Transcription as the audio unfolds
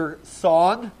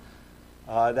Song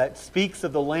that speaks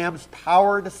of the Lamb's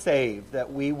power to save,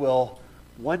 that we will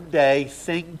one day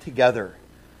sing together,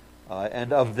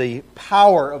 and of the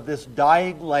power of this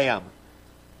dying Lamb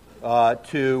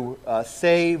to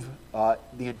save the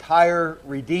entire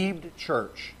redeemed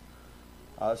church,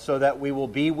 so that we will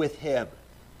be with Him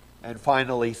and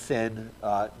finally sin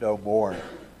no more.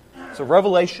 So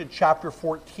Revelation chapter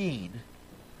 14,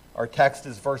 our text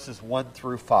is verses 1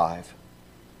 through 5.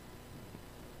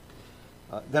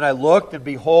 Then I looked, and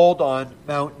behold, on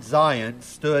Mount Zion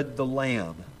stood the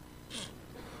Lamb,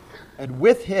 and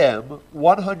with him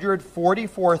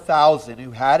 144,000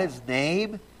 who had his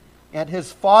name and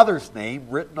his Father's name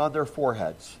written on their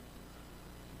foreheads.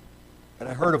 And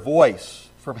I heard a voice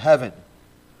from heaven,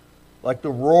 like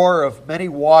the roar of many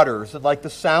waters, and like the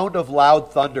sound of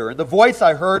loud thunder. And the voice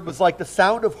I heard was like the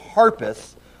sound of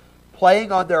harpists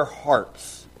playing on their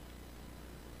harps.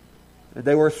 And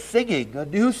they were singing a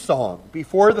new song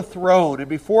before the throne and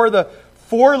before the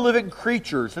four living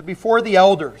creatures and before the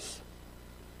elders.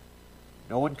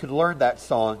 No one could learn that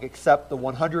song except the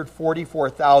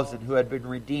 144,000 who had been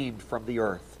redeemed from the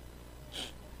earth.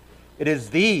 It is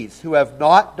these who have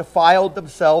not defiled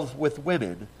themselves with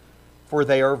women, for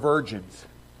they are virgins.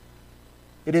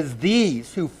 It is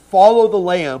these who follow the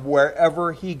Lamb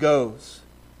wherever He goes.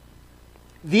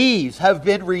 These have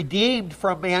been redeemed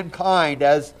from mankind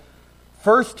as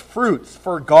first fruits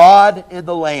for God and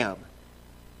the Lamb.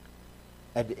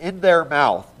 And in their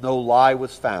mouth no lie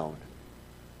was found,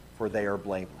 for they are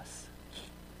blameless.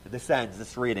 And this ends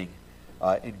this reading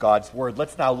in God's Word.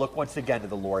 Let's now look once again to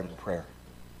the Lord in prayer.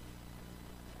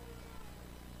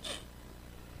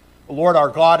 Lord, our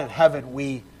God in heaven,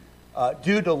 we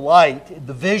do delight in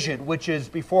the vision which is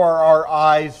before our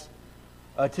eyes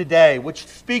today, which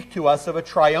speak to us of a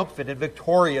triumphant and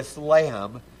victorious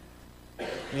Lamb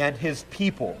and His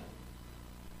people,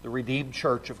 the redeemed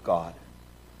church of God.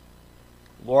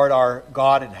 Lord, our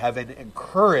God in heaven,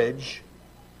 encourage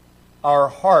our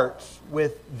hearts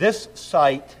with this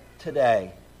sight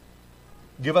today.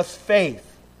 Give us faith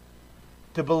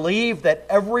to believe that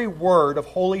every word of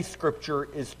Holy Scripture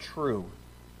is true.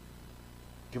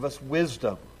 Give us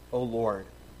wisdom, O Lord,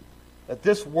 that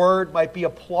this word might be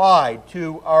applied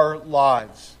to our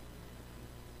lives.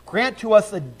 Grant to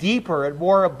us a deeper and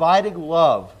more abiding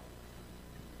love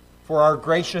for our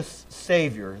gracious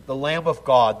Savior, the Lamb of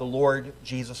God, the Lord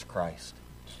Jesus Christ.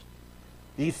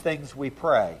 These things we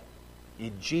pray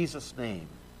in Jesus' name.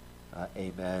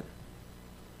 Amen.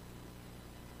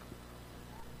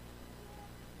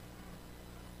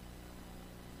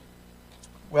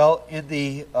 Well, in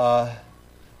the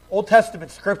Old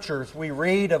Testament Scriptures, we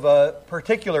read of a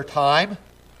particular time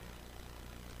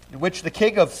in which the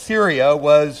king of Syria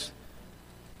was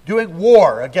doing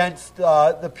war against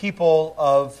the people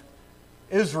of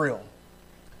Israel.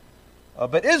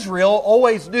 But Israel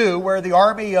always knew where the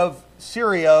army of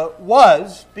Syria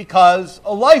was because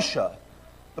Elisha,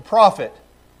 the prophet,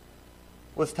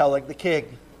 was telling the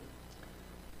king.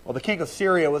 Well, the king of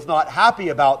Syria was not happy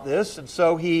about this, and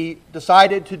so he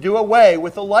decided to do away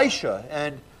with Elisha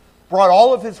and brought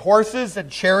all of his horses and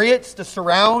chariots to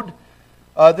surround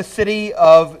the city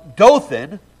of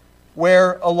Dothan,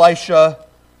 where Elisha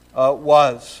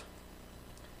was.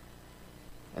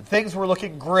 And things were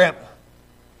looking grim.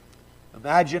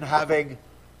 Imagine having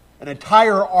an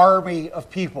entire army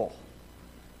of people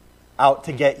out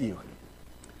to get you.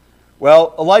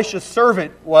 Well, Elisha's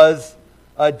servant was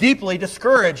deeply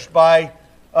discouraged by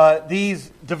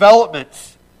these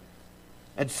developments.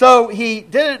 And so he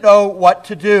didn't know what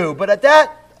to do. But at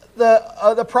that,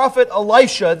 the prophet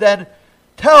Elisha then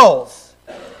tells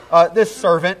this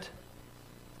servant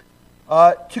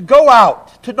to go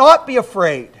out, to not be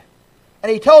afraid.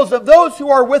 And he tells them, those who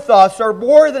are with us are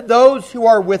more than those who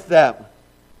are with them.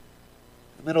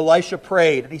 And then Elisha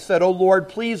prayed, and he said, O Lord,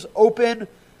 please open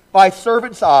my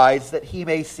servant's eyes that he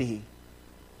may see.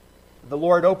 And the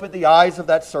Lord opened the eyes of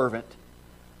that servant,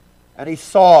 and he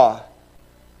saw,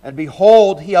 and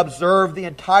behold, he observed the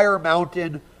entire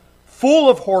mountain full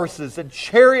of horses and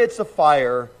chariots of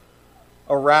fire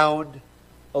around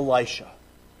Elisha.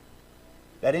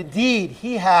 That indeed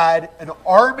he had an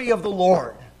army of the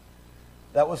Lord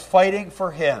that was fighting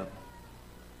for him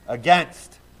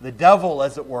against the devil,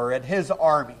 as it were, and his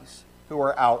armies who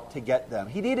were out to get them.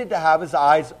 He needed to have his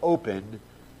eyes opened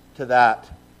to that.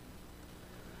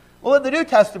 Well, in the New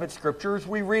Testament Scriptures,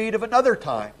 we read of another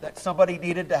time that somebody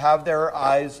needed to have their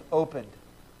eyes opened.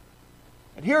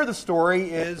 And here the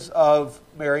story is of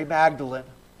Mary Magdalene.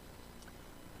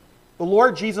 The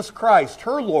Lord Jesus Christ,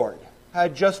 her Lord,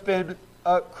 had just been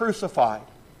crucified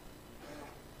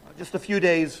just a few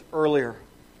days earlier.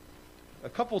 a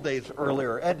couple days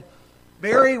earlier. And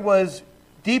Mary was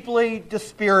deeply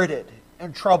dispirited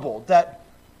and troubled that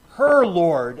her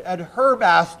Lord and her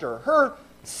Master, her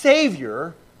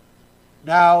Savior,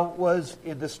 now was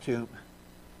in this tomb.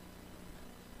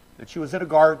 And she was in a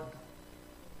garden.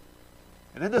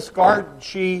 And in this garden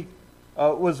she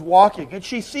was walking. And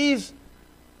she sees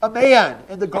a man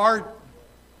in the garden.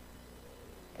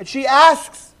 And she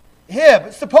asks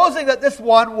him, supposing that this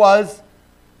one was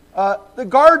the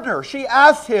gardener, she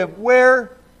asked him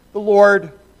where the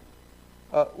Lord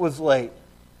was laid.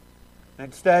 And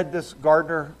instead, this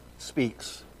gardener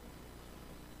speaks.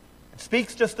 It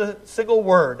speaks just a single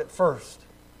word at first.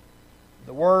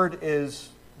 The word is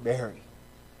Mary.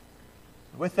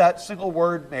 With that single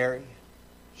word, Mary,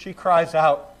 she cries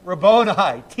out,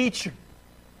 Rabboni, teacher.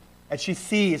 And she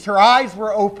sees, her eyes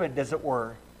were opened, as it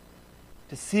were,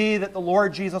 to see that the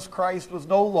Lord Jesus Christ was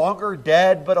no longer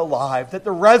dead but alive, that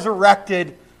the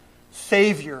resurrected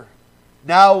Savior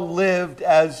now lived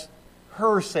as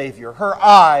her Savior. Her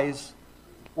eyes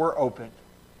were opened.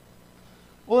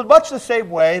 Well, in much the same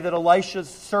way that Elisha's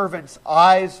servants'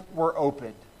 eyes were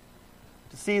opened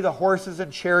to see the horses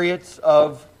and chariots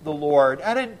of the Lord,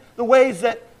 and in the ways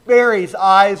that Mary's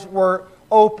eyes were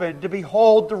opened to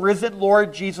behold the risen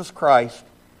Lord Jesus Christ,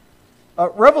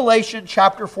 Revelation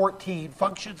chapter 14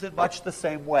 functions in much the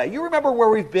same way. You remember where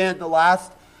we've been the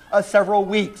last several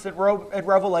weeks in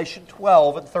Revelation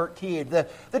 12 and 13. The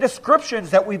descriptions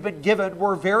that we've been given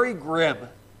were very grim.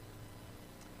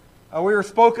 We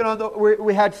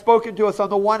had spoken to us on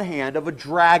the one hand of a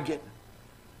dragon,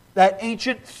 that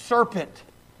ancient serpent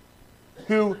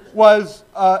who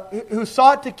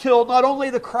sought to kill not only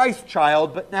the Christ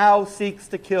child, but now seeks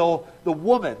to kill the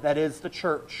woman, that is the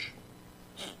church.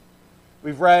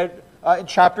 We've read in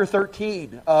chapter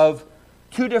 13 of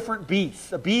two different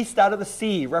beasts. A beast out of the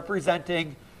sea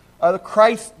representing the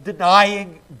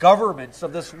Christ-denying governments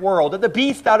of this world, and the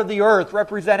beast out of the earth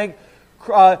representing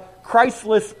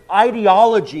Christless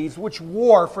ideologies which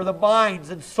war for the minds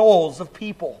and souls of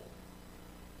people.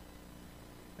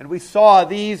 And we saw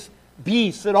these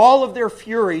beasts in all of their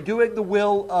fury doing the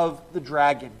will of the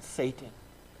dragon, Satan.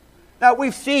 Now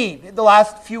we've seen in the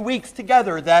last few weeks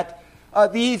together that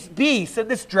these beasts and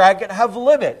this dragon have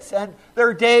limits, and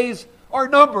their days are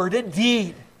numbered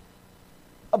indeed.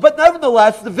 But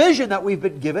nevertheless, the vision that we've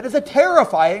been given is a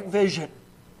terrifying vision.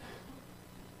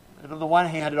 And on the one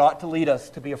hand, it ought to lead us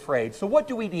to be afraid. So what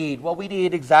do we need? Well, we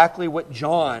need exactly what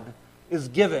John is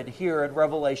given here in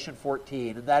Revelation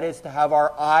 14, and that is to have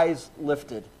our eyes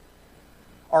lifted.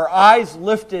 Our eyes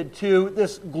lifted to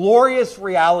this glorious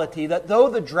reality that though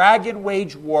the dragon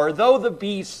wage war, though the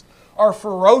beasts are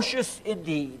ferocious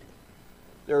indeed,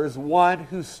 there is one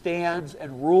who stands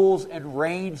and rules and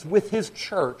reigns with his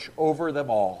church over them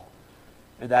all,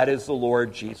 and that is the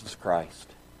Lord Jesus Christ.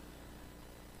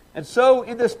 And so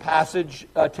in this passage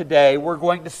today, we're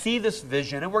going to see this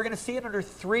vision, and we're going to see it under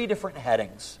three different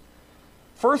headings.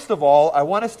 First of all, I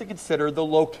want us to consider the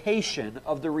location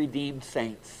of the redeemed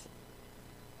saints.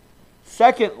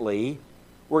 Secondly,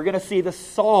 we're going to see the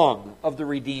song of the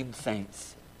redeemed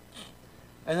saints.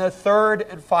 And the third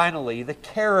and finally, the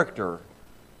character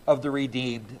of the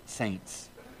redeemed saints.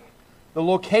 The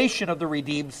location of the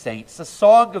redeemed saints, the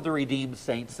song of the redeemed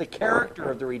saints, the character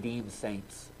of the redeemed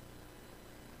saints.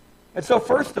 And so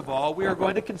first of all, we are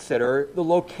going to consider the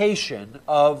location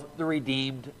of the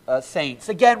redeemed saints.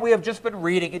 Again, we have just been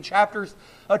reading in chapters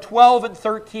 12 and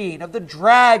 13 of the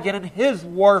dragon and his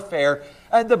warfare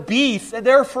and the beasts and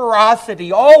their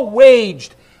ferocity, all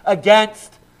waged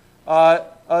against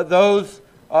those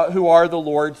who are the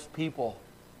Lord's people.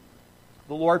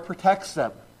 The Lord protects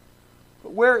them.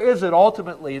 But where is it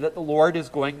ultimately that the Lord is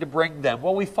going to bring them?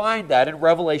 Well, we find that in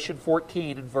Revelation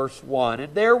 14 and verse 1.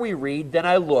 And there we read, "Then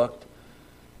I looked,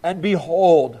 and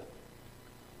behold,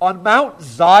 on Mount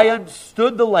Zion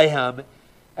stood the Lamb,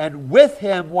 and with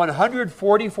him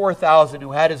 144,000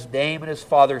 who had his name and his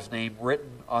Father's name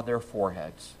written on their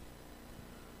foreheads."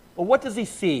 Well, what does he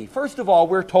see? First of all,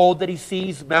 we're told that he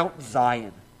sees Mount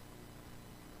Zion.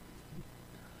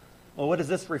 Well, what does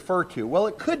this refer to? Well,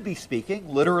 it could be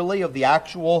speaking literally of the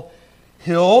actual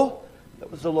hill that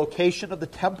was the location of the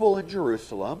temple in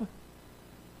Jerusalem.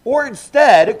 Or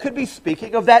instead, it could be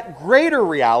speaking of that greater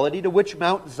reality to which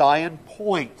Mount Zion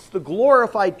points, the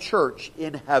glorified church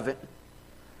in heaven.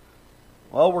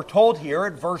 Well, we're told here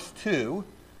in verse 2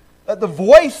 that the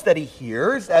voice that he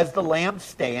hears as the Lamb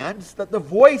stands, that the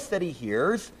voice that he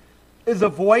hears is a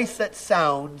voice that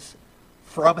sounds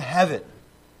from heaven.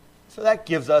 So that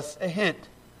gives us a hint.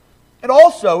 And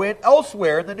also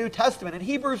elsewhere in the New Testament, in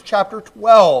Hebrews chapter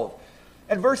 12,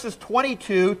 and verses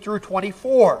 22 through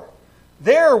 24,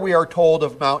 There we are told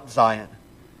of Mount Zion.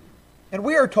 And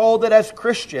we are told that as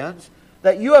Christians,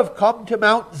 that you have come to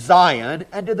Mount Zion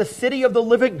and to the city of the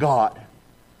living God,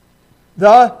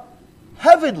 the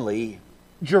heavenly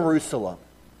Jerusalem,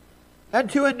 and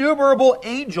to innumerable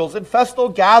angels in festal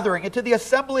gathering, and to the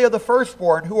assembly of the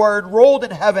firstborn who are enrolled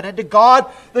in heaven, and to God,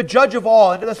 the judge of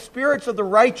all, and to the spirits of the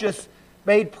righteous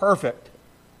made perfect,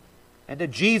 and to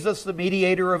Jesus, the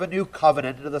mediator of a new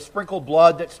covenant, and to the sprinkled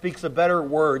blood that speaks a better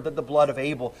word than the blood of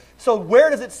Abel. So where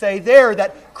does it say there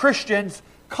that Christians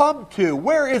come to?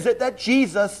 Where is it that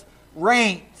Jesus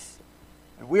reigns?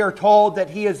 And we are told that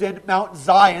he is in Mount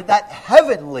Zion, that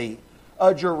heavenly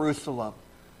Jerusalem,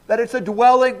 that it's a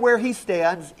dwelling where he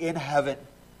stands in heaven.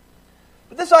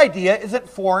 But this idea isn't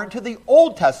foreign to the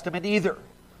Old Testament either.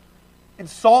 In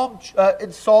Psalm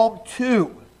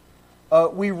 2,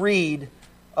 we read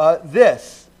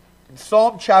this. In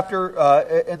Psalm chapter,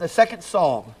 in the second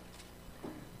Psalm,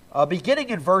 beginning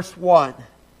in verse 1,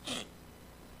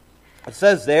 it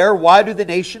says there, "Why do the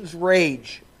nations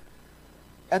rage,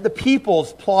 and the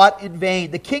peoples plot in vain?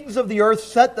 The kings of the earth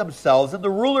set themselves, and the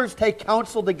rulers take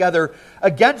counsel together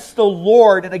against the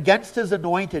Lord and against his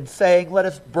anointed, saying, let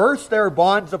us burst their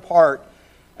bonds apart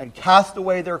and cast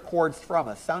away their cords from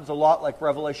us." Sounds a lot like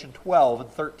Revelation 12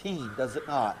 and 13, does it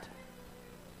not?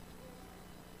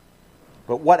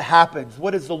 But what happens?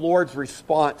 What is the Lord's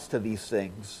response to these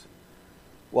things?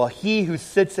 Well, he who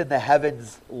sits in the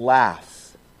heavens laughs,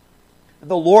 and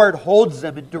the Lord holds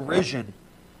them in derision.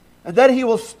 And then he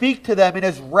will speak to them in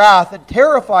his wrath and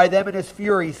terrify them in his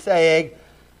fury, saying,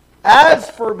 "As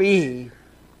for me,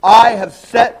 I have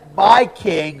set my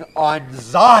king on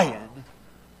Zion,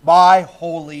 my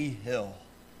holy hill."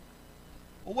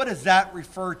 Well, what does that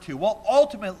refer to? Well,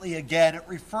 ultimately, again, it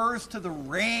refers to the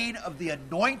reign of the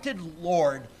anointed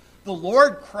Lord, the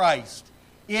Lord Christ,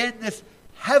 in this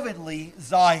heavenly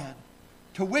Zion,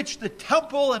 to which the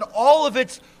temple and all of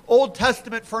its Old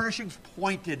Testament furnishings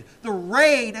pointed, the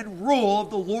reign and rule of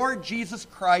the Lord Jesus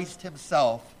Christ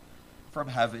himself from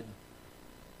heaven.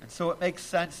 And so it makes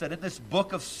sense that in this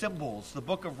book of symbols, the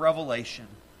book of Revelation,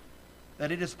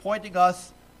 that it is pointing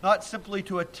us not simply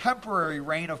to a temporary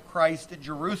reign of Christ in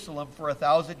Jerusalem for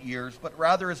 1,000 years, but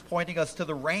rather is pointing us to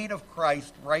the reign of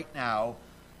Christ right now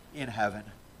in heaven.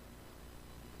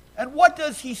 And what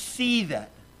does he see then?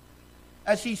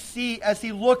 As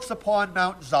he looks upon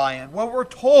Mount Zion? Well, we're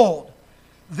told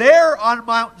there on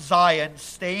Mount Zion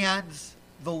stands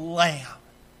the Lamb.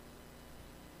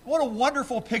 What a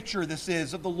wonderful picture this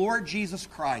is of the Lord Jesus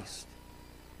Christ.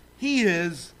 He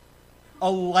is a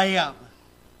lamb.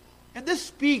 And this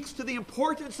speaks to the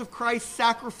importance of Christ's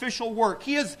sacrificial work.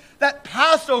 He is that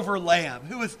Passover lamb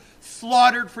who was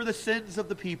slaughtered for the sins of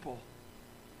the people.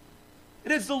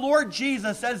 It is the Lord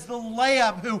Jesus as the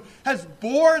Lamb who has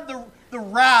borne the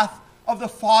wrath of the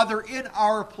Father in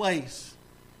our place,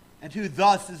 and who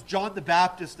thus, as John the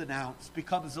Baptist announced,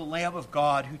 becomes the Lamb of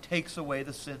God who takes away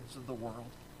the sins of the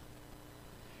world.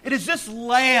 It is this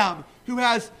Lamb who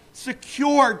has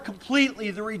secured completely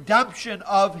the redemption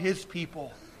of his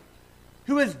people,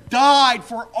 who has died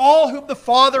for all whom the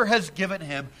Father has given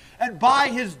him, and by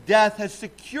his death has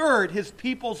secured his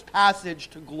people's passage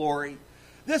to glory.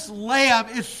 This Lamb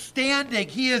is standing.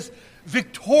 He is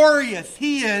victorious.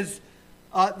 He is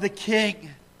the King.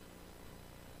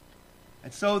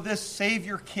 And so this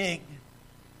Savior King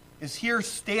is here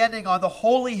standing on the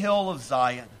holy hill of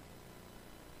Zion.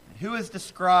 And who is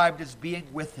described as being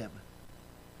with him?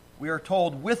 We are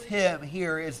told with him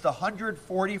here is the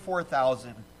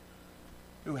 144,000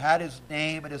 who had his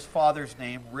name and his Father's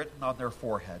name written on their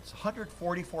foreheads.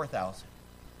 144,000.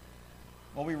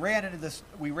 Well, we ran into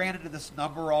this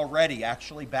number already,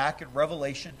 actually, back in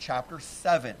Revelation chapter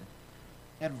 7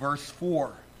 and verse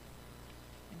 4.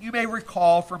 And you may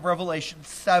recall from Revelation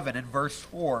 7 and verse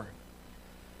 4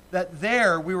 that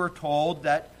there we were told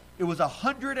that it was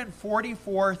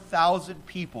 144,000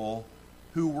 people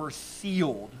who were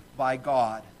sealed by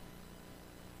God.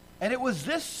 And it was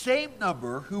this same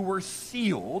number who were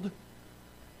sealed,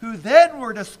 who then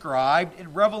were described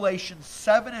in Revelation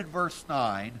 7 and verse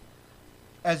 9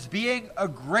 as being a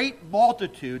great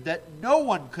multitude that no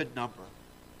one could number,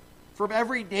 from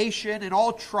every nation and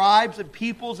all tribes and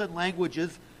peoples and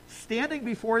languages, standing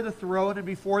before the throne and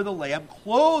before the Lamb,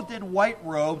 clothed in white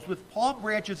robes with palm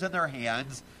branches in their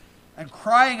hands, and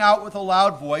crying out with a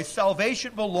loud voice,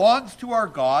 "Salvation belongs to our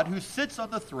God who sits on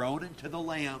the throne and to the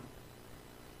Lamb."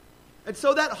 And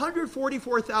so that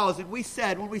 144,000, we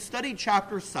said when we studied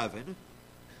chapter 7,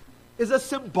 is a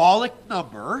symbolic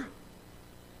number,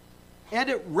 and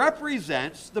it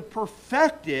represents the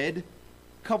perfected,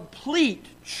 complete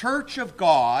church of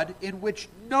God in which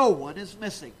no one is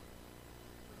missing.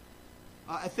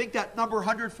 I think that number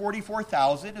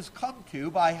 144,000 is come to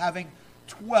by having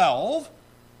 12,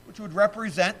 which would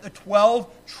represent the 12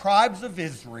 tribes of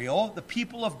Israel, the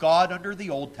people of God under the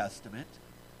Old Testament,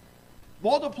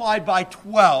 multiplied by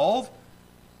 12,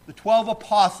 the 12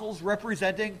 apostles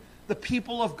representing the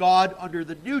people of God under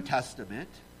the New Testament,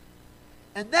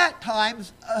 and that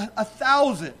times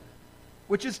 1,000,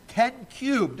 which is 10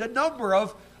 cubed, a number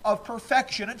of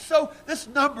perfection. And so this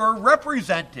number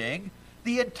representing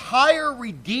the entire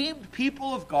redeemed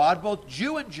people of God, both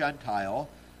Jew and Gentile,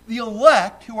 the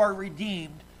elect who are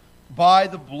redeemed by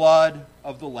the blood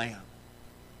of the Lamb.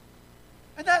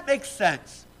 And that makes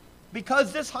sense,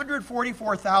 because this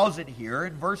 144,000 here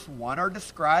in verse 1 are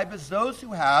described as those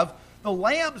who have the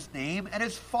Lamb's name and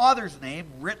his Father's name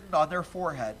written on their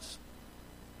foreheads.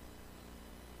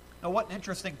 Now, what an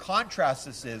interesting contrast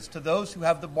this is to those who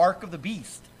have the mark of the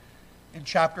beast in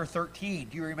chapter 13.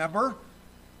 Do you remember?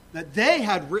 That they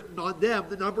had written on them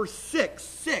the number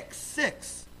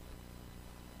 666,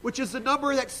 which is the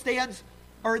number that stands,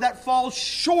 or that falls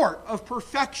short of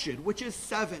perfection, which is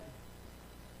 7.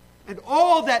 And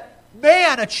all that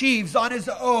man achieves on his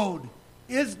own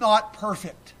is not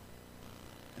perfect.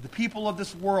 And the people of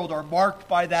this world are marked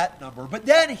by that number. But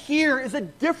then here is a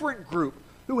different group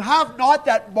who have not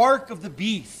that mark of the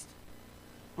beast,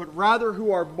 but rather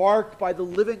who are marked by the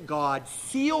living God,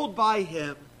 sealed by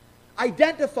him,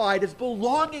 identified as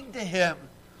belonging to him,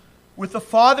 with the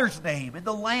Father's name and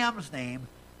the Lamb's name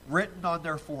written on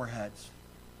their foreheads.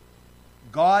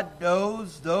 God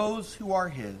knows those who are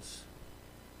his.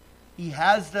 He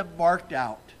has them marked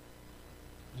out.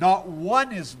 Not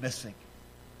one is missing.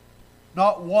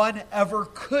 Not one ever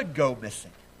could go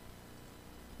missing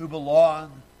who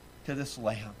belong to this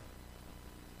Lamb.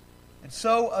 And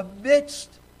so amidst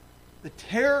the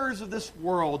terrors of this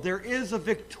world, there is a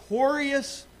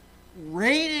victorious,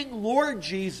 reigning Lord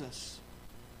Jesus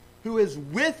who is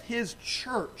with his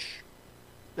church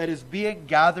that is being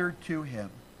gathered to him.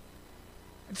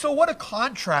 And so what a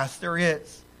contrast there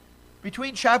is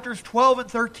between chapters 12 and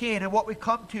 13 and what we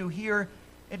come to here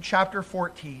in chapter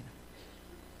 14.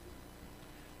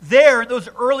 There, in those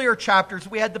earlier chapters,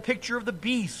 we had the picture of the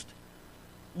beast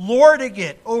lording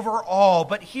it over all.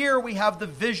 But here we have the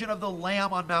vision of the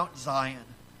Lamb on Mount Zion,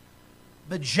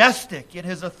 majestic in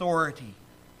his authority,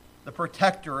 the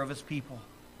protector of his people.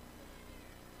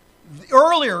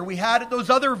 Earlier we had in those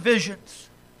other visions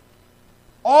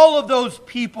all of those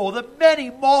people, the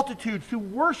many multitudes who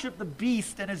worship the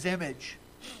beast and his image.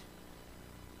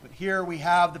 But here we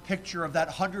have the picture of that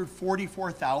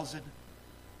 144,000,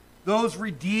 those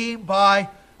redeemed by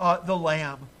the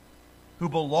Lamb who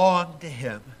belong to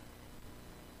him.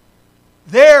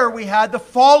 There we had the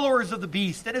followers of the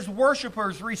beast and his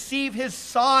worshipers receive his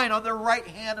sign on their right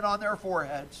hand and on their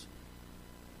foreheads.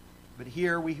 But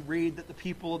here we read that the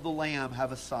people of the Lamb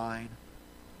have a sign,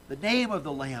 the name of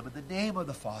the Lamb and the name of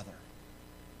the Father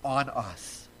on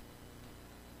us.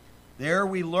 There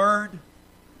we learned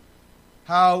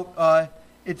how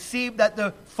it seemed that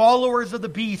the followers of the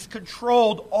beast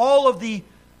controlled all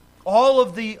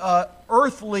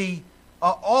earthly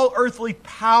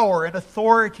power and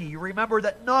authority. You remember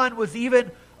that none was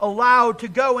even allowed to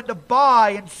go and to buy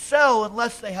and sell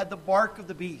unless they had the mark of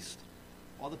the beast,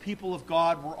 while the people of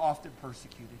God were often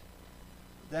persecuted.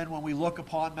 Then when we look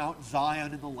upon Mount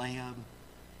Zion and the Lamb,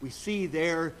 we see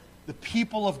there the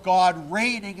people of God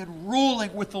reigning and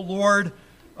ruling with the Lord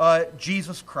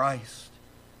Jesus Christ.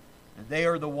 And they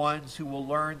are the ones who will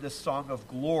learn this song of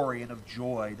glory and of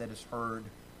joy that is heard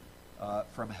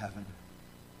from heaven.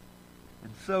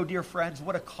 And so, dear friends,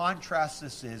 what a contrast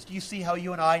this is. Do you see how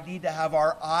you and I need to have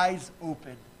our eyes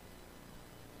open?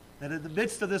 That in the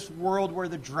midst of this world where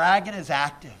the dragon is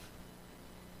active,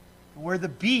 where the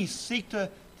beasts seek to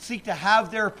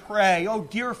have their prey, oh,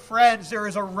 dear friends, there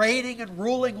is a reigning and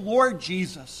ruling Lord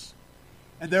Jesus.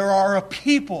 And there are a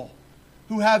people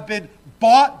who have been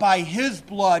bought by his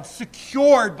blood,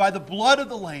 secured by the blood of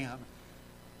the Lamb,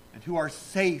 and who are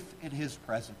safe in his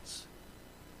presence.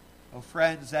 Oh,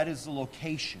 friends, that is the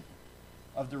location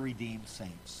of the redeemed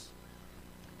saints.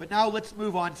 But now let's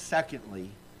move on, secondly,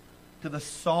 to the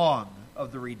song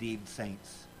of the redeemed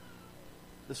saints.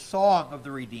 The song of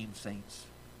the redeemed saints.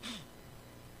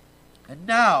 And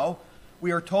now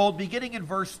we are told, beginning in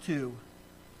verse 2,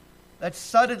 that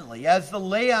suddenly, as the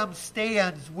Lamb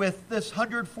stands with this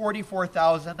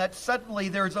 144,000, that suddenly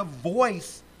there's a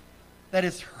voice that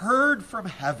is heard from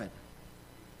heaven.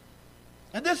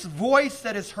 And this voice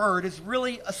that is heard is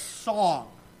really a song.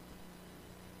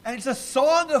 And it's a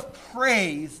song of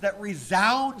praise that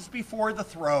resounds before the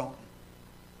throne.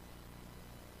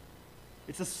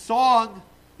 It's a song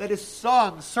that is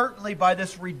sung certainly by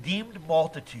this redeemed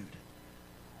multitude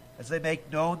as they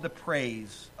make known the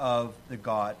praise of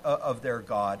their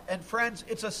God. And friends,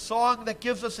 it's a song that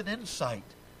gives us an insight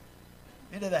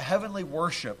into the heavenly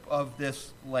worship of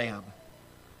this Lamb.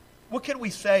 What can we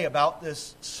say about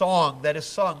this song that is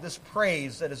sung, this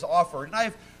praise that is offered? And I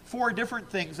have 4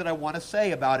 different things that I want to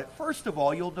say about it. First of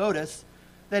all, you'll notice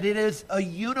that it is a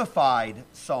unified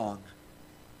song.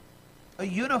 A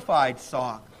unified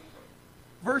song.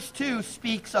 Verse 2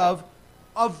 speaks of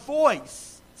a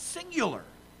voice, singular,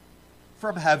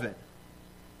 from heaven.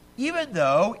 Even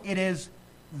though it is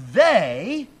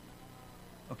they,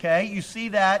 okay, you see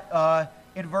that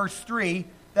in verse 3,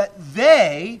 that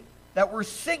they that were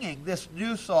singing this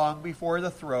new song before the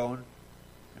throne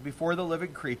and before the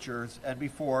living creatures and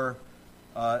before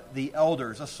the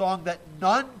elders. A song that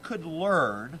none could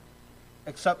learn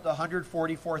except the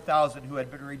 144,000 who had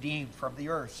been redeemed from the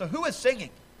earth. So who is singing?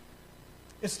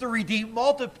 It's the redeemed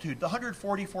multitude, the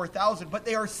 144,000. But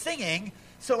they are singing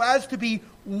so as to be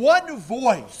one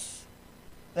voice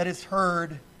that is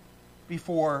heard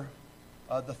before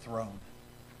the throne.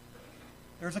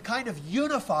 There's a kind of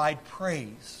unified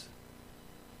praise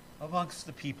amongst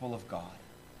the people of God.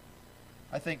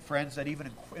 I think, friends, that even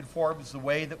informs the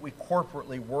way that we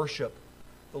corporately worship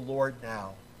the Lord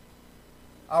now.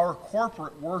 Our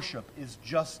corporate worship is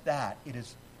just that. It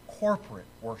is corporate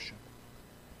worship.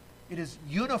 It is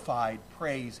unified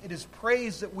praise. It is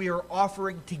praise that we are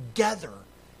offering together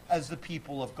as the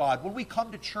people of God. When we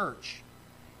come to church,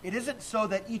 it isn't so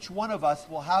that each one of us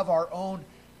will have our own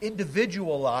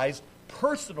individualized,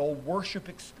 personal worship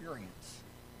experience.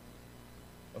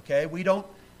 Okay? We don't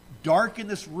darken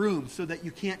this room so that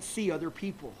you can't see other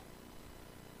people.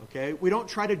 Okay? We don't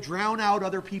try to drown out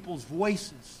other people's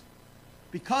voices.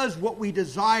 Because what we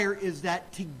desire is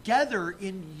that together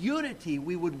in unity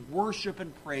we would worship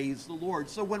and praise the Lord.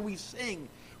 So when we sing,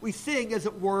 as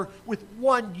it were, with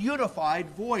one unified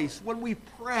voice. When we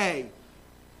pray,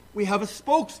 we have a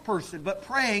spokesperson, but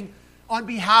praying on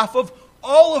behalf of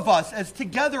all of us as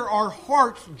together our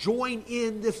hearts join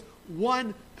in this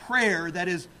one prayer that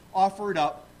is offered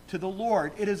up to the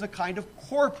Lord. It is a kind of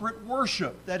corporate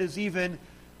worship that is even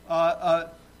a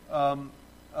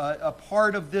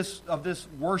part of this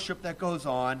worship that goes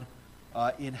on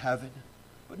in heaven.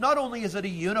 But not only is it a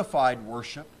unified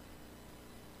worship,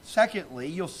 secondly,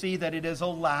 you'll see that it is a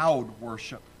loud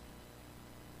worship.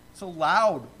 It's a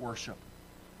loud worship.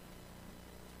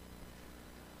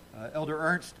 Elder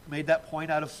Ernst made that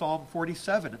point out of Psalm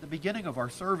 47 at the beginning of our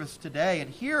service today. And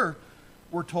here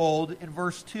we're told in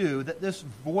verse 2 that this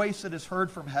voice that is heard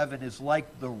from heaven is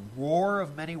like the roar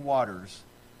of many waters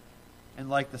and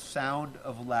like the sound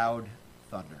of loud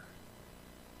thunder.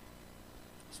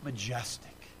 It's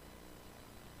majestic.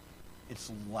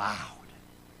 It's loud.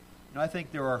 I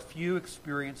think there are few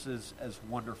experiences as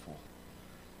wonderful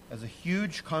as a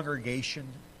huge congregation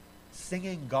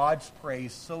singing God's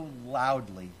praise so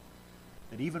loudly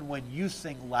that even when you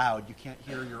sing loud, you can't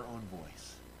hear your own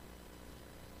voice.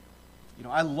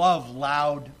 I love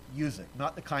loud music,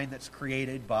 not the kind that's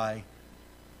created by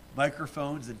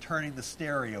microphones and turning the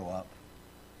stereo up,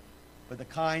 but the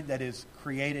kind that is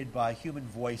created by human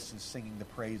voices singing the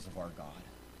praise of our God.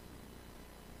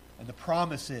 And the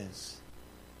promise is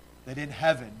that in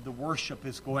heaven, the worship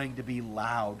is going to be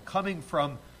loud, coming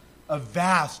from a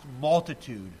vast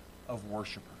multitude of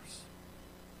worshipers.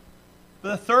 But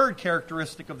the third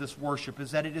characteristic of this worship is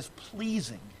that it is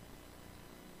pleasing.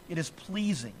 It is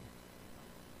pleasing.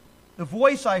 The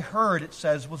voice I heard, it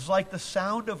says, was like the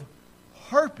sound of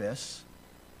harpists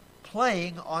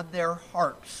playing on their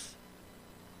harps.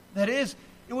 That is,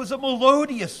 it was a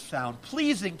melodious sound,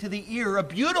 pleasing to the ear, a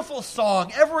beautiful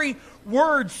song, every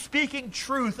word speaking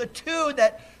truth, a tune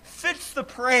that fits the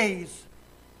praise.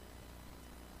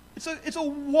 It's a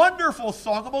wonderful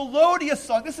song, a melodious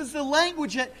song. This is the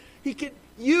language that he can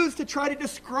use to try to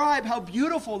describe how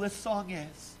beautiful this song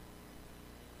is.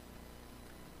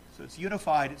 So it's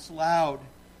unified, it's loud,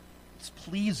 it's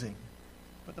pleasing.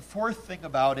 But the fourth thing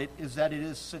about it is that it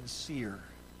is sincere.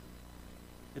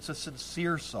 It's a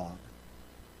sincere song.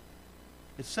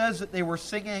 It says that they were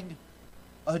singing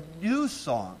a new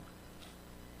song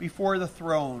before the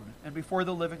throne and before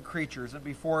the living creatures and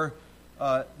before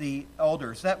the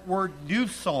elders. That word new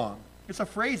song, it's a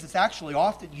phrase that's actually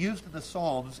often used in the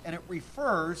Psalms, and it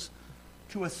refers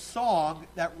to a song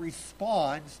that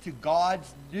responds to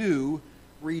God's new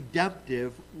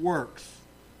redemptive works.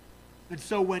 And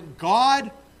so when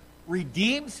God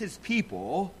redeems his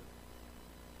people,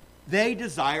 they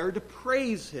desire to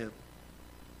praise him.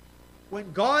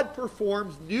 When God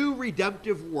performs new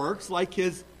redemptive works, like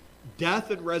his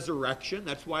death and resurrection.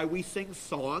 That's why we sing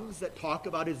songs that talk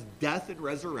about his death and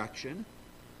resurrection.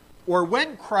 Or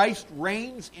when Christ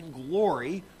reigns in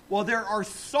glory, well, there are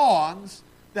songs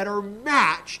that are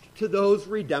matched to those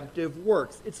redemptive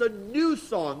works. It's a new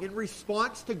song in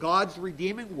response to God's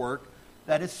redeeming work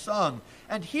that is sung.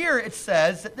 And here it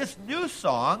says that this new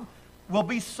song will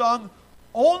be sung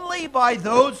only by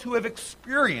those who have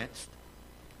experienced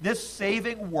this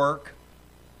saving work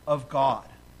of God.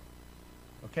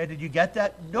 Okay, did you get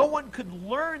that? No one could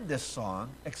learn this song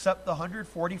except the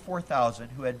 144,000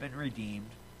 who had been redeemed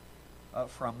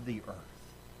from the earth.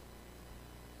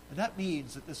 And that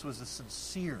means that this was a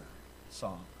sincere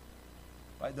song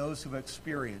by those who have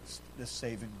experienced this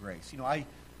saving grace. You know, I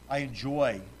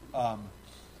enjoy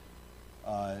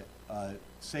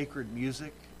sacred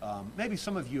music. Maybe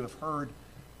some of you have heard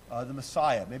the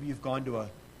Messiah. Maybe you've gone to a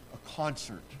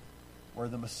concert where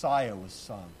the Messiah was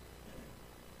sung.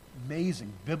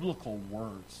 Amazing biblical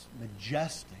words,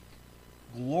 majestic,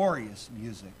 glorious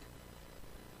music.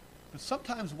 But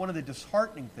sometimes one of the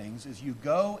disheartening things is you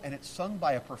go and it's sung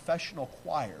by a professional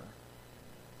choir,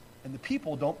 and the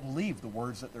people don't believe the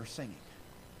words that they're singing.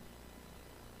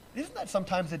 Isn't that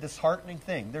sometimes a disheartening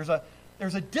thing? There's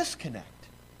a disconnect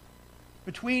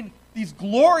between these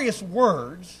glorious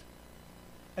words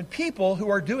and people who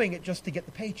are doing it just to get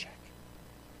the paycheck.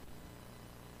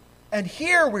 And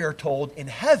here we are told in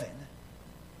heaven,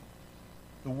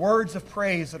 the words of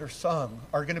praise that are sung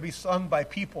are going to be sung by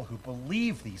people who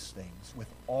believe these things with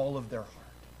all of their heart.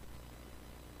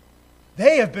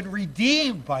 They have been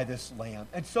redeemed by this Lamb,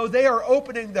 and so they are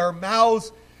opening their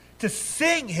mouths to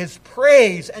sing his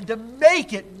praise and to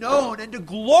make it known and to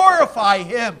glorify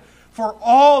him for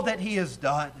all that he has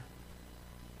done.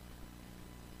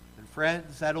 And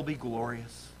friends, that'll be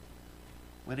glorious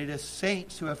when it is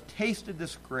saints who have tasted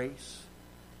this grace,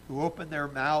 who open their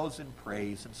mouths in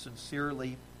praise and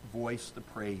sincerely voice the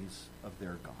praise of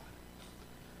their God.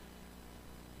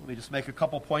 Let me just make a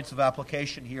couple points of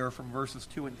application here from verses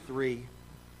 2 and 3.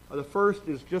 The first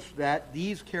is just that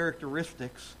these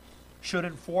characteristics should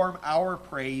inform our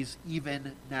praise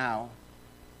even now.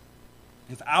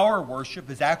 If our worship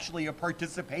is actually a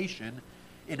participation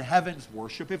in heaven's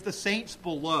worship, if the saints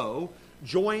below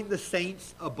join the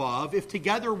saints above, if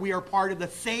together we are part of the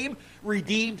same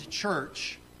redeemed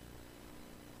church,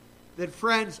 then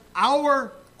friends,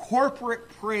 our corporate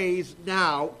praise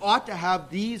now ought to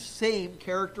have these same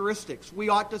characteristics. We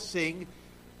ought to sing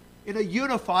in a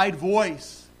unified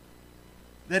voice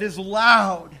that is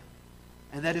loud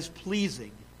and that is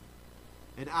pleasing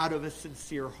and out of a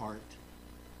sincere heart.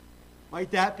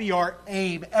 Might that be our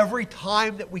aim every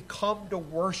time that we come to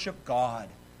worship God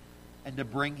and to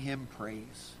bring him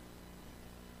praise.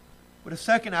 But a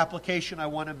second application I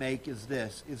want to make is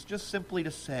this, is just simply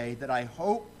to say that I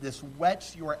hope this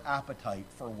whets your appetite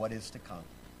for what is to come.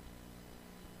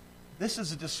 This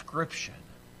is a description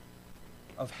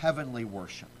of heavenly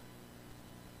worship.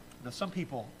 Now some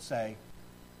people say,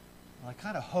 well, I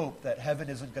kind of hope that heaven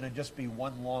isn't going to just be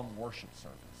one long worship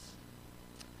service.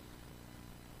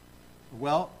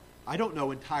 Well, I don't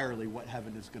know entirely what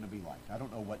heaven is going to be like. I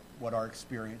don't know what our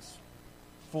experience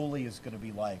fully is going to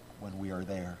be like when we are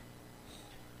there.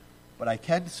 But I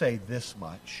can say this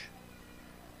much,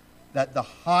 that the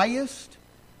highest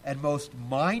and most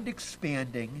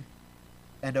mind-expanding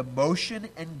and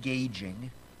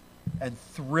emotion-engaging and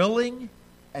thrilling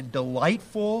and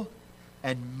delightful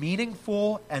and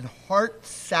meaningful and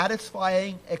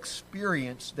heart-satisfying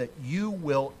experience that you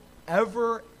will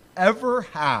ever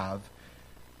have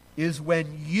is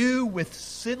when you, with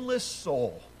sinless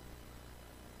soul,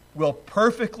 will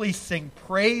perfectly sing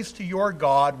praise to your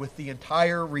God with the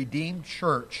entire redeemed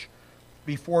church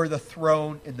before the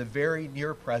throne in the very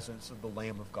near presence of the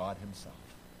Lamb of God himself.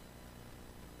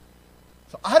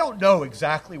 So I don't know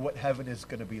exactly what heaven is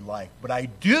going to be like, but I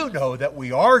do know that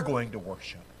we are going to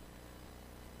worship.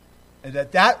 And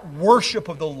that worship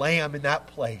of the Lamb in that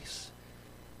place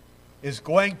is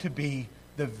going to be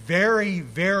the very,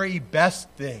 very best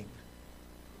thing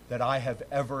that I have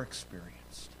ever experienced.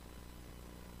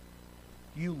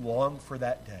 Do you long for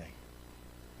that day?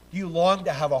 Do you long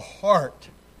to have a heart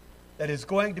that is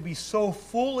going to be so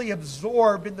fully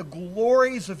absorbed in the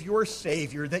glories of your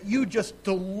Savior that you just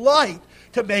delight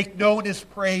to make known his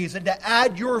praise and to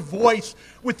add your voice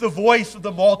with the voice of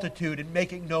the multitude in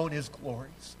making known his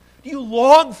glories? Do you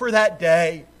long for that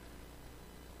day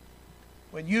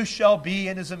when you shall be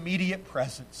in his immediate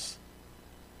presence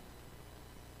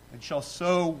and shall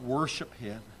so worship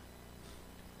him?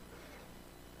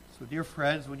 So, dear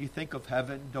friends, when you think of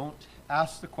heaven, don't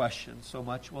ask the question so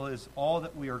much, well, is all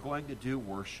that we are going to do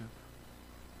worship?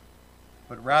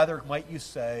 but rather might you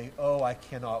say, oh, I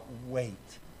cannot wait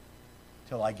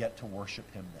till I get to worship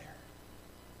him there.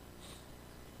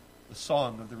 The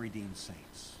song of the redeemed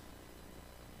saints.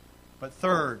 But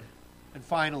third, and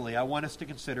finally, I want us to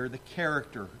consider the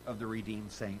character of the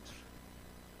redeemed saints.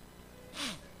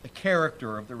 The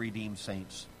character of the redeemed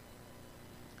saints.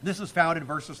 This is found in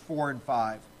verses 4 and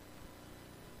 5.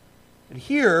 And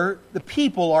here, the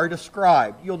people are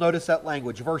described. You'll notice that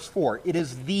language. Verse 4, it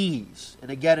is these.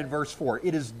 And again in verse 4,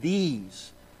 it is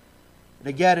these. And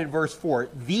again in verse 4,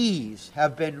 these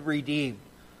have been redeemed.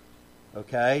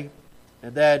 Okay?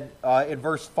 And then in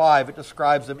verse 5, it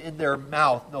describes them, in their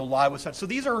mouth no lie was said. So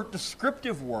these are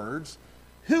descriptive words.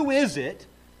 Who is it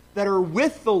that are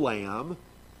with the Lamb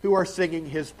who are singing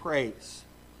his praise?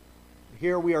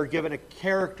 Here we are given a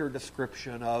character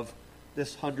description of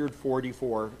this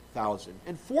 144,000.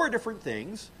 And 4 different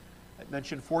things. I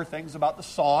mentioned 4 things about the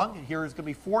song, and here is going to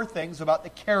be 4 things about the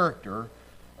character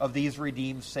of these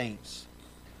redeemed saints.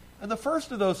 And the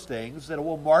first of those things that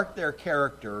will mark their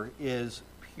character is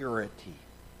purity.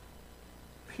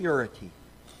 Purity.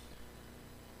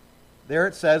 There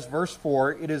it says, verse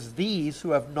 4, it is these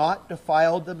who have not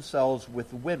defiled themselves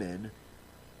with women,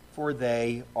 for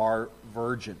they are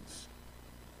virgins.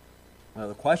 Now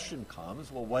the question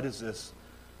comes, well, what is this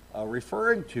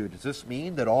referring to? Does this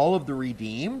mean that all of the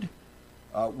redeemed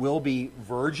will be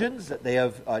virgins, that they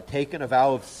have taken a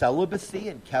vow of celibacy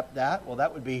and kept that? Well,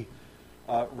 that would be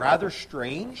rather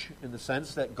strange in the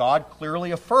sense that God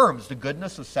clearly affirms the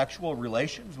goodness of sexual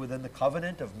relations within the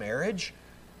covenant of marriage.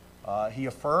 He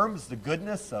affirms the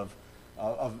goodness of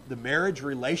the marriage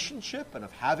relationship and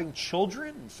of having children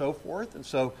and so forth. And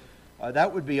so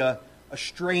that would be a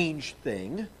strange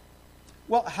thing.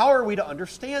 Well, how are we to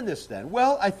understand this then?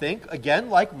 Well, I think, again,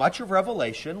 like much of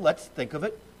Revelation, let's think of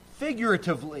it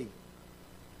figuratively.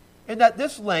 In that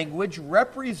this language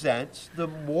represents the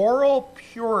moral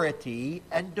purity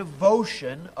and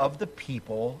devotion of the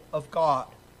people of God.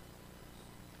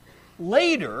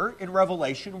 Later in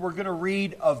Revelation, we're going to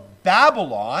read of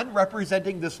Babylon,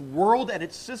 representing this world and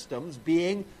its systems,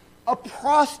 being a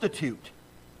prostitute.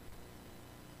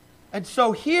 And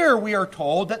so here we are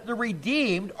told that the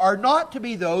redeemed are not to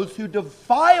be those who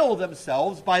defile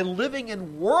themselves by living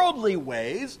in worldly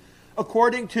ways,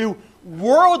 according to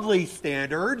worldly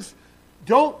standards.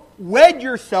 Don't wed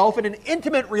yourself in an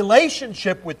intimate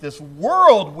relationship with this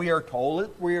world, we are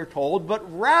told,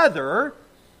 but rather,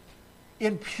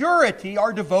 in purity,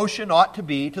 our devotion ought to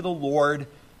be to the Lord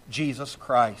Jesus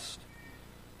Christ.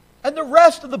 And the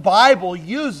rest of the Bible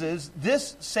uses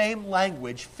this same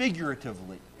language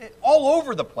figuratively. All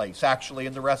over the place, actually,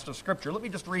 in the rest of Scripture. Let me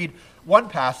just read one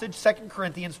passage, 2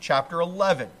 Corinthians chapter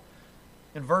 11,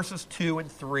 in verses 2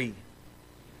 and 3.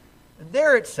 And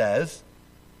there it says,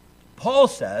 Paul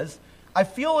says, I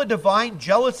feel a divine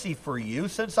jealousy for you,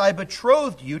 since I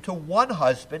betrothed you to one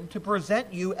husband to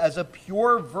present you as a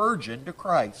pure virgin to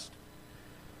Christ.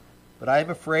 But I am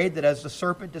afraid that as the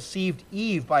serpent deceived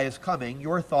Eve by his coming,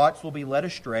 your thoughts will be led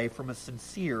astray from a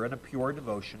sincere and a pure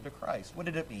devotion to Christ. What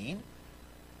did it mean?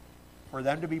 For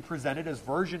them to be presented as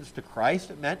virgins to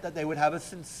Christ, it meant that they would have a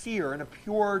sincere and a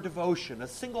pure devotion, a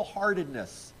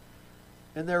single-heartedness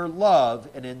in their love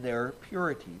and in their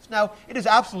purities. Now, it is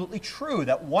absolutely true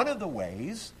that one of the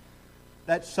ways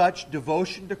that such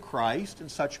devotion to Christ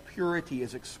and such purity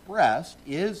is expressed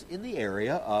is in the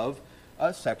area of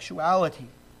sexuality.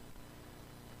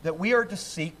 That we are to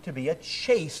seek to be a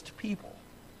chaste people,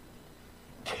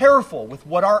 careful with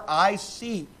what our eyes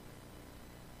see.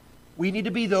 We need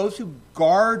to be those who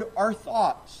guard our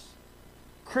thoughts.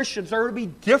 Christians are to be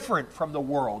different from the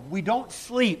world. We don't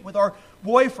sleep with our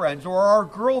boyfriends or our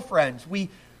girlfriends. We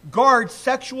guard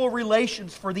sexual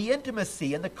relations for the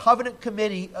intimacy and the covenant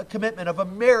commitment of a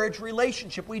marriage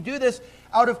relationship. We do this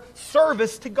out of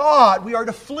service to God. We are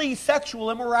to flee sexual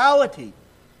immorality,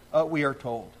 we are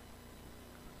told.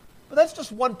 But that's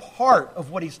just one part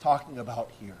of what he's talking about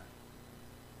here.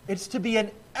 It's to be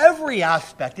in every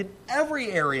aspect, in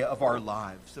every area of our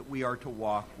lives that we are to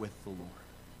walk with the Lord.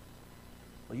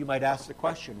 Well, you might ask the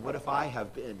question, what if I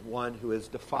have been one who is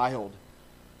defiled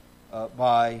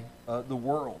by the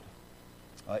world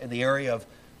in the area of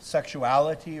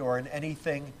sexuality or in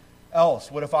anything else?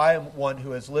 What if I am one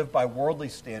who has lived by worldly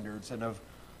standards and have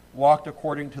walked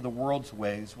according to the world's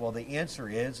ways? Well, the answer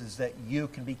is that you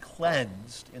can be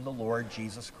cleansed in the Lord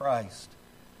Jesus Christ.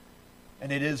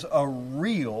 And it is a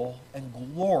real and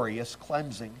glorious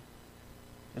cleansing.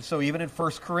 And so even in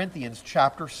 1 Corinthians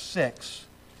chapter 6,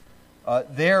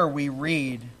 there we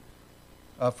read,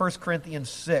 1 Corinthians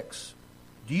 6,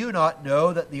 do you not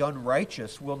know that the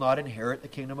unrighteous will not inherit the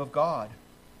kingdom of God?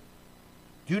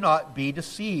 Do not be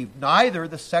deceived. Neither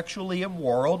the sexually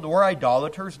immoral, nor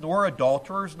idolaters, nor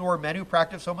adulterers, nor men who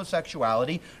practice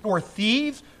homosexuality, nor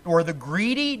thieves, nor the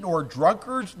greedy, nor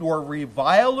drunkards, nor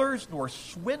revilers, nor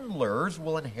swindlers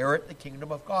will inherit the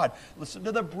kingdom of God. Listen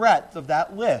to the breadth of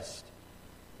that list.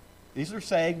 These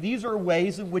are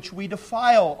ways in which we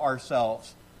defile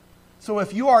ourselves. So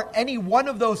if you are any one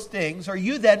of those things, are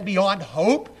you then beyond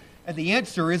hope? And the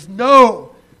answer is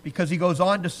no, because he goes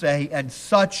on to say, and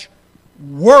such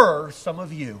were some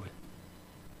of you.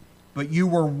 But you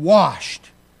were washed,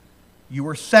 you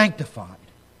were sanctified,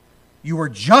 you were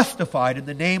justified in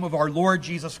the name of our Lord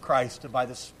Jesus Christ and by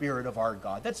the Spirit of our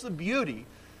God. That's the beauty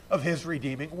of his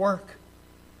redeeming work.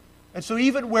 And so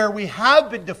even where we have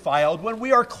been defiled, when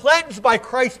we are cleansed by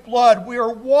Christ's blood, we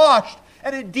are washed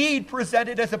and indeed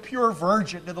presented as a pure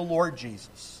virgin to the Lord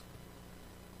Jesus.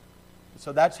 And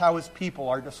so that's how his people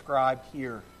are described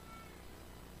here.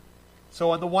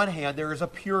 So on the one hand, there is a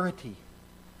purity.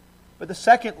 But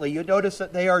secondly, you notice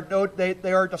that they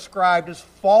are described as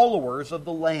followers of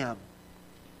the Lamb.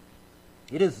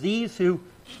 It is these who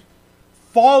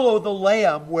follow the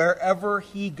Lamb wherever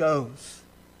he goes.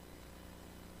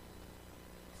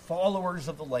 Followers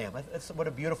of the Lamb. That's what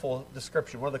a beautiful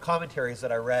description. One of the commentaries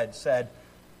that I read said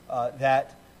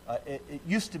that it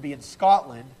used to be in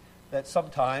Scotland that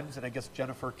sometimes, and I guess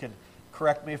Jennifer can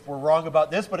correct me if we're wrong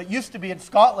about this, but it used to be in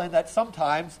Scotland that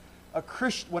sometimes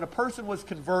when a person was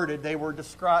converted, it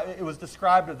was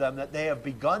described of them that they have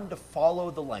begun to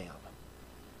follow the Lamb.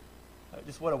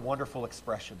 Just what a wonderful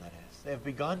expression that is. They have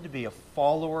begun to be a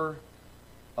follower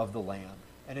of the Lamb.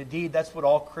 And indeed, that's what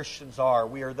all Christians are.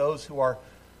 We are those who are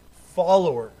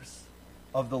followers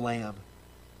of the Lamb.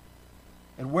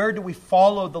 And where do we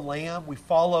follow the Lamb? We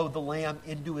follow the Lamb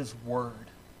into his word.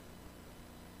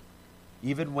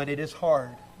 Even when it is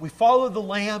hard. We follow the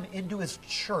Lamb into his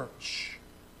church,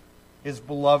 his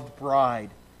beloved bride,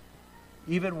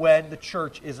 even when the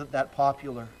church isn't that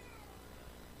popular.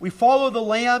 We follow the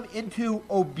Lamb into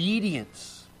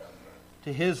obedience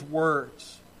to his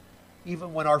words,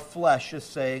 even when our flesh is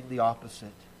saying the opposite.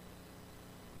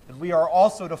 And we are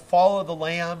also to follow the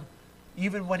Lamb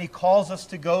even when he calls us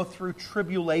to go through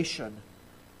tribulation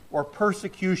or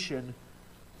persecution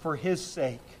for his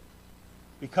sake.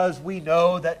 Because we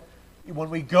know that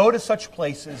when we go to such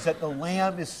places, that the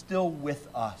Lamb is still with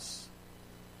us,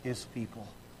 his people.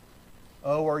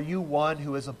 Oh, are you one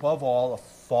who is above all a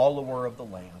follower of the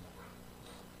Lamb?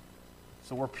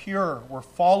 So we're pure, we're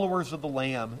followers of the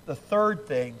Lamb. The third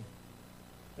thing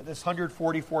that this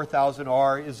 144,000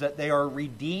 are is that they are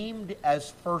redeemed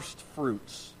as first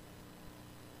fruits.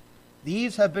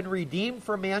 These have been redeemed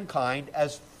for mankind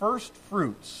as first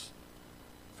fruits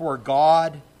for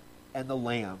God and the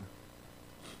Lamb.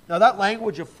 Now that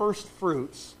language of first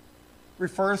fruits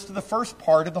refers to the first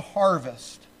part of the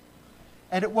harvest.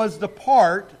 And it was the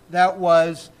part that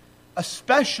was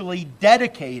especially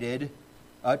dedicated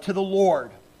to the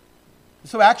Lord.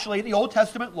 So actually, in the Old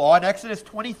Testament law, in Exodus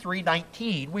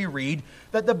 23:19, we read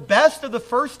that the best of the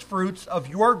first fruits of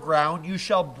your ground you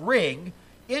shall bring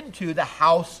into the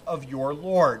house of your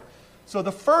Lord. So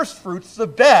the first fruits, the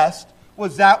best,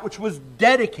 was that which was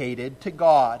dedicated to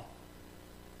God.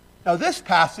 Now this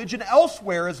passage, and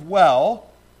elsewhere as well,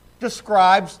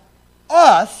 describes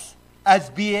us as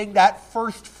being that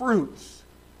first fruits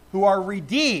who are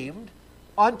redeemed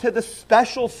unto the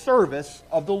special service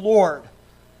of the Lord.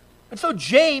 And so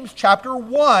James chapter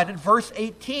 1 and verse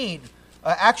 18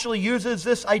 actually uses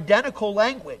this identical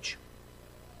language.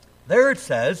 There it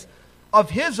says,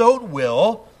 of his own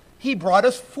will he brought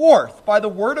us forth by the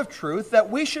word of truth, that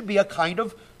we should be a kind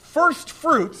of first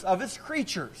fruits of his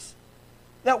creatures.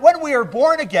 That when we are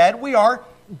born again, we are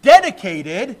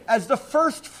dedicated as the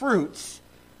first fruits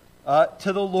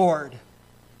to the Lord.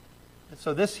 And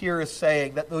so this here is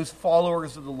saying that those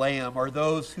followers of the Lamb are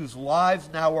those whose lives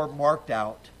now are marked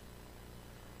out.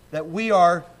 That we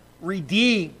are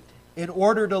redeemed in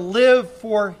order to live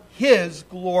for his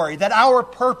glory. That our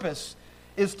purpose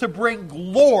is to bring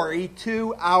glory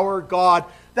to our God.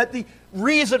 That the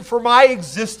reason for my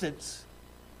existence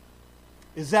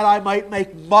is that I might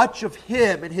make much of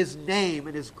him and his name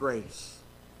and his grace.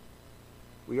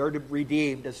 We are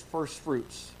redeemed as first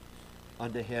fruits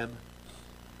unto him.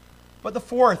 But the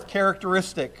fourth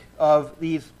characteristic of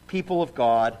these people of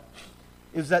God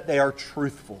is that they are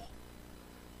truthful.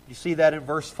 You see that in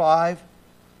verse 5?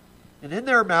 And in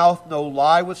their mouth no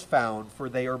lie was found, for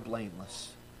they are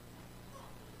blameless.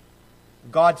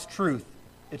 God's truth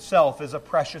itself is a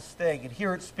precious thing. And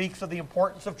here it speaks of the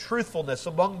importance of truthfulness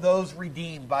among those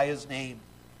redeemed by his name.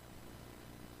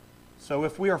 So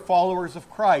if we are followers of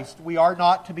Christ, we are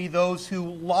not to be those who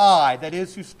lie, that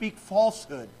is, who speak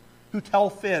falsehood, who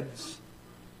tell fibs.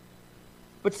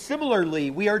 But similarly,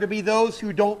 we are to be those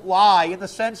who don't lie in the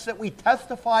sense that we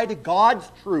testify to God's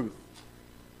truth.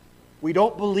 We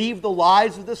don't believe the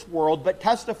lies of this world, but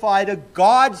testify to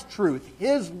God's truth,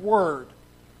 His Word,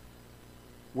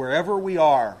 wherever we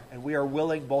are, and we are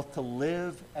willing both to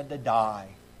live and to die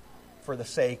for the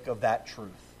sake of that truth.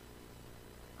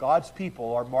 God's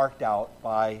people are marked out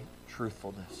by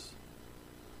truthfulness.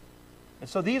 And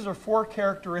so these are four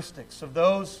characteristics of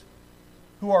those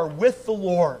who are with the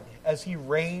Lord as He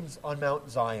reigns on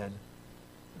Mount Zion.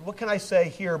 And what can I say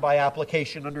here by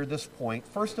application under this point?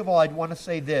 First of all, I'd want to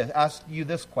say this, ask you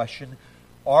this question.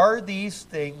 Are these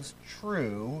things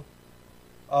true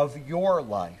of your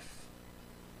life?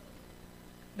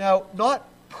 Now, not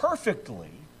perfectly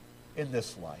in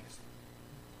this life.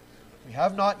 We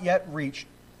have not yet reached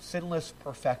sinless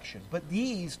perfection. But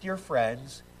these, dear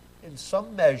friends, in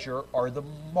some measure are the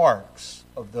marks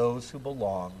of those who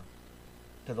belong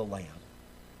to the Lamb.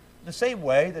 In the same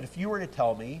way that if you were to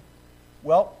tell me,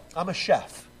 well, I'm a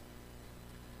chef,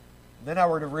 and then I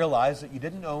were to realize that you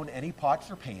didn't own any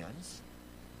pots or pans,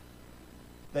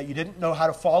 that you didn't know how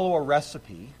to follow a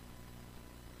recipe,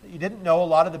 that you didn't know a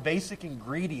lot of the basic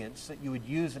ingredients that you would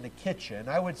use in a kitchen,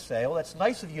 I would say, well, that's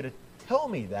nice of you to tell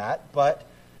me that, but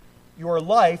your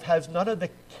life has none of the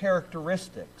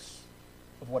characteristics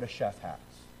of what a chef has.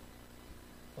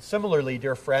 Well, similarly,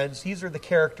 dear friends, these are the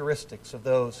characteristics of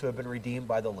those who have been redeemed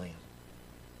by the Lamb.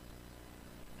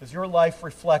 Does your life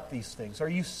reflect these things? Are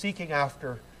you seeking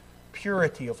after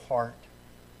purity of heart?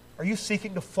 Are you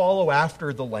seeking to follow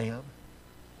after the Lamb?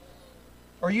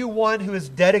 Are you one who is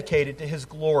dedicated to His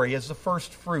glory as the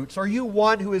first fruits? Are you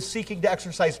one who is seeking to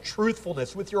exercise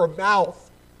truthfulness with your mouth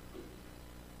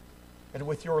and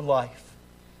with your life?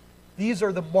 These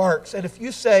are the marks. And if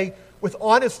you say with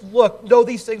honest look, no,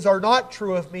 these things are not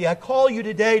true of me, I call you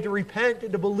today to repent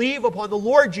and to believe upon the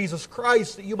Lord Jesus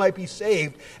Christ that you might be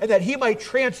saved and that He might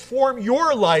transform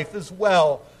your life as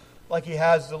well, like He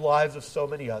has the lives of so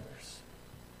many others.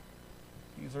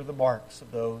 These are the marks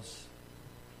of those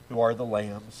who are the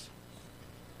lambs.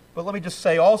 But let me just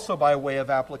say also by way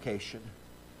of application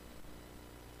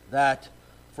that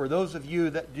for those of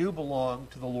you that do belong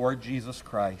to the Lord Jesus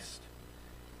Christ,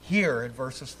 here in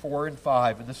verses 4 and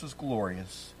 5, and this is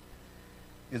glorious,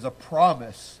 is a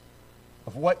promise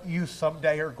of what you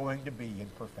someday are going to be in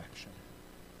perfection.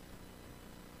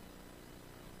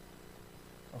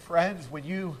 Well, friends, when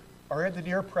you are in the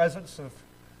near presence of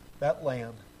that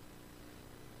Lamb,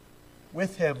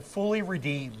 with Him fully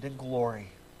redeemed in glory,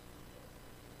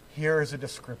 here is a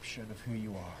description of who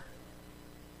you are.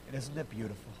 And isn't it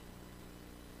beautiful?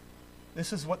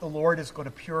 This is what the Lord is going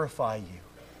to purify you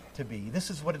to be. This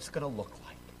is what it's going to look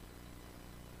like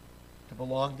to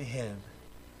belong to Him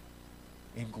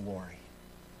in glory.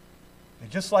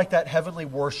 And just like that heavenly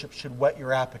worship should whet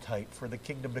your appetite for the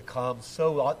kingdom to come,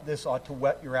 so this ought to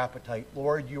whet your appetite.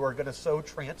 Lord, you are going to so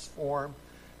transform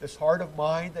this heart of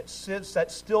mine that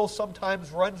still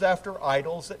sometimes runs after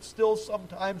idols, that still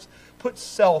sometimes puts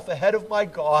self ahead of my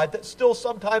God, that still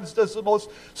sometimes does the most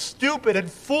stupid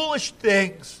and foolish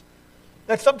things,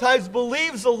 that sometimes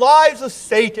believes the lies of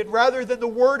Satan rather than the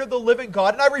word of the living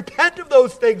God. And I repent of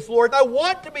those things, Lord, and I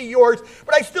want to be yours,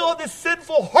 but I still have this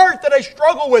sinful heart that I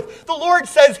struggle with. The Lord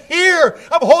says, here,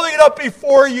 I'm holding it up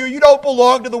before you. You don't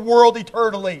belong to the world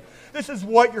eternally. This is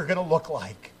what you're going to look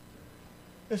like.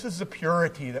 This is the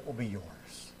purity that will be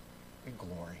yours in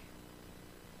glory.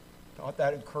 Don't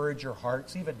that encourage your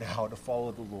hearts even now to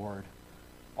follow the Lord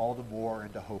all the more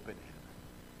and to hope in Him.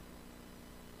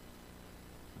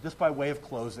 Just by way of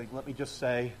closing, let me just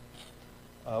say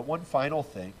one final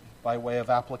thing by way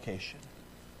of application.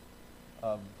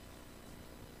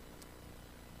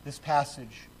 This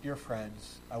passage, dear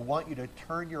friends, I want you to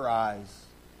turn your eyes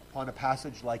upon a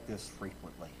passage like this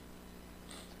frequently.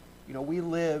 You know, we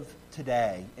live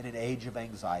today in an age of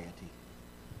anxiety.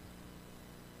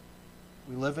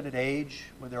 We live in an age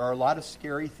when there are a lot of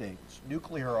scary things.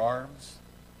 Nuclear arms,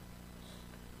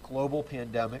 global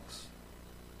pandemics,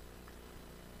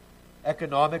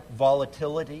 economic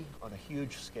volatility on a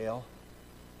huge scale.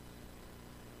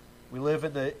 We live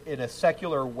in a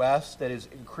secular West that is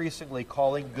increasingly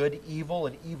calling good evil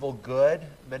and evil good.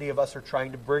 Many of us are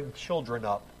trying to bring children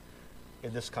up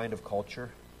in this kind of culture.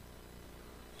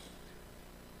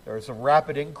 There's a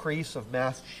rapid increase of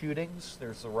mass shootings.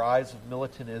 There's the rise of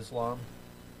militant Islam.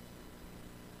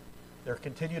 There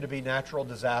continue to be natural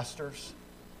disasters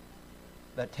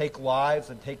that take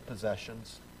lives and take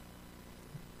possessions.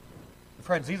 And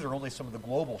friends, these are only some of the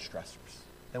global stressors.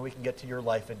 Then we can get to your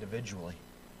life individually.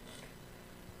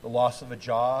 the loss of a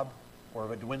job or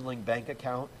of a dwindling bank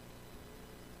account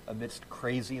amidst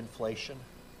crazy inflation,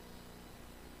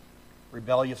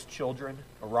 rebellious children,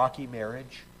 a rocky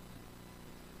marriage.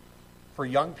 For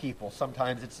young people,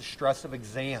 sometimes it's the stress of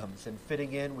exams and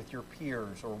fitting in with your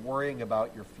peers or worrying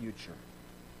about your future.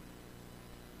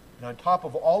 And on top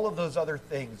of all of those other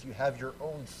things, you have your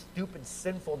own stupid,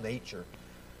 sinful nature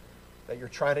that you're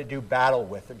trying to do battle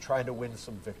with and trying to win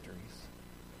some victories.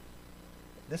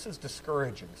 This is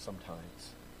discouraging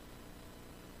sometimes.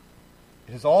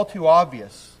 It is all too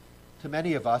obvious to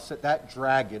many of us that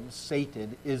dragon,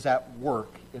 Satan, is at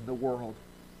work in the world.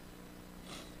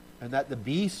 And that the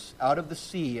beasts out of the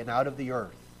sea and out of the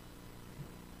earth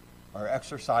are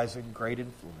exercising great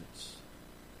influence.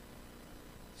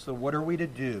 So what are we to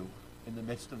do in the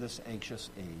midst of this anxious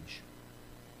age?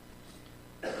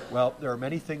 Well, there are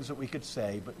many things that we could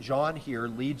say, but John here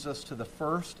leads us to the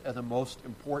first and the most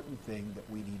important thing that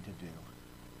we need to do,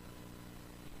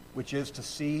 which is to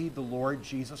see the Lord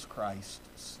Jesus Christ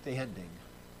standing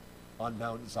on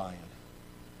Mount Zion,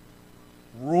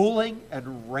 ruling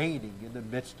and reigning in the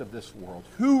midst of this world.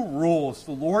 Who rules?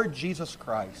 The Lord Jesus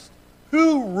Christ.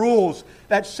 Who rules?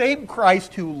 That same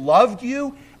Christ who loved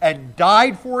you and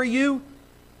died for you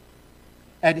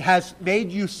and has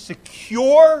made you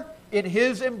secure in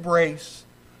his embrace.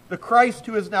 The Christ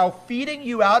who is now feeding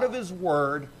you out of his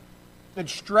word and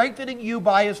strengthening you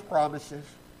by his promises.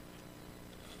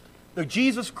 The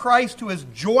Jesus Christ who has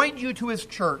joined you to his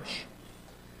church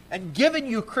and given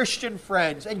you Christian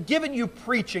friends, and given you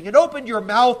preaching, and opened your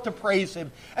mouth to praise him,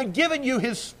 and given you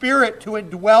his Spirit to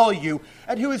indwell you,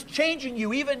 and who is changing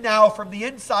you even now from the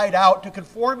inside out to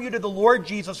conform you to the Lord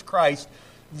Jesus Christ.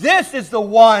 This is the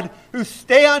one who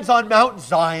stands on Mount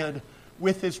Zion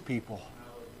with his people.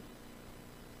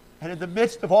 And in the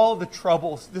midst of all of the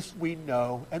troubles, this we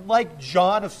know. And like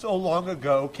John of so long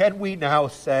ago, can we now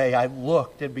say, I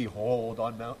looked and behold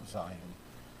on Mount Zion,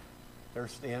 there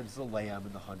stands the Lamb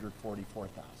and the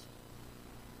 144,000.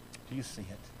 Do you see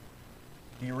it?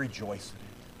 Do you rejoice in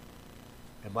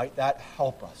it? And might that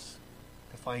help us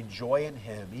to find joy in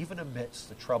him, even amidst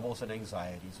the troubles and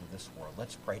anxieties of this world?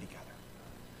 Let's pray together.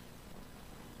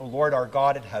 O Lord, our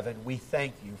God in heaven, we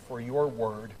thank you for your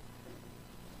word,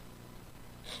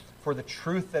 for the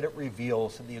truth that it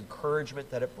reveals and the encouragement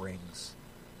that it brings,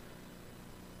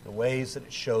 the ways that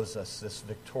it shows us this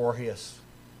victorious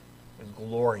and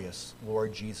glorious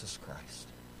Lord Jesus Christ.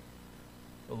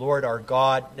 The Lord our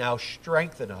God, now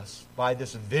strengthen us by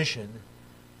this vision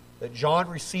that John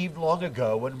received long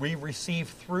ago and we receive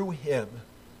through him.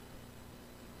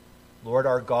 Lord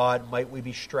our God, might we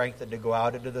be strengthened to go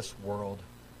out into this world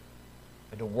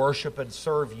and to worship and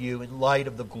serve you in light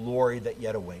of the glory that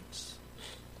yet awaits.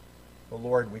 O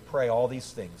Lord, we pray all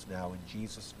these things now in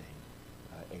Jesus'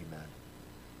 name. Amen.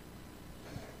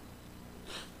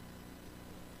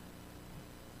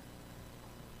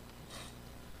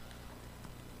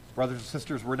 Brothers and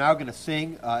sisters, we're now going to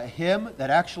sing a hymn that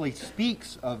actually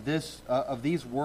speaks of these words.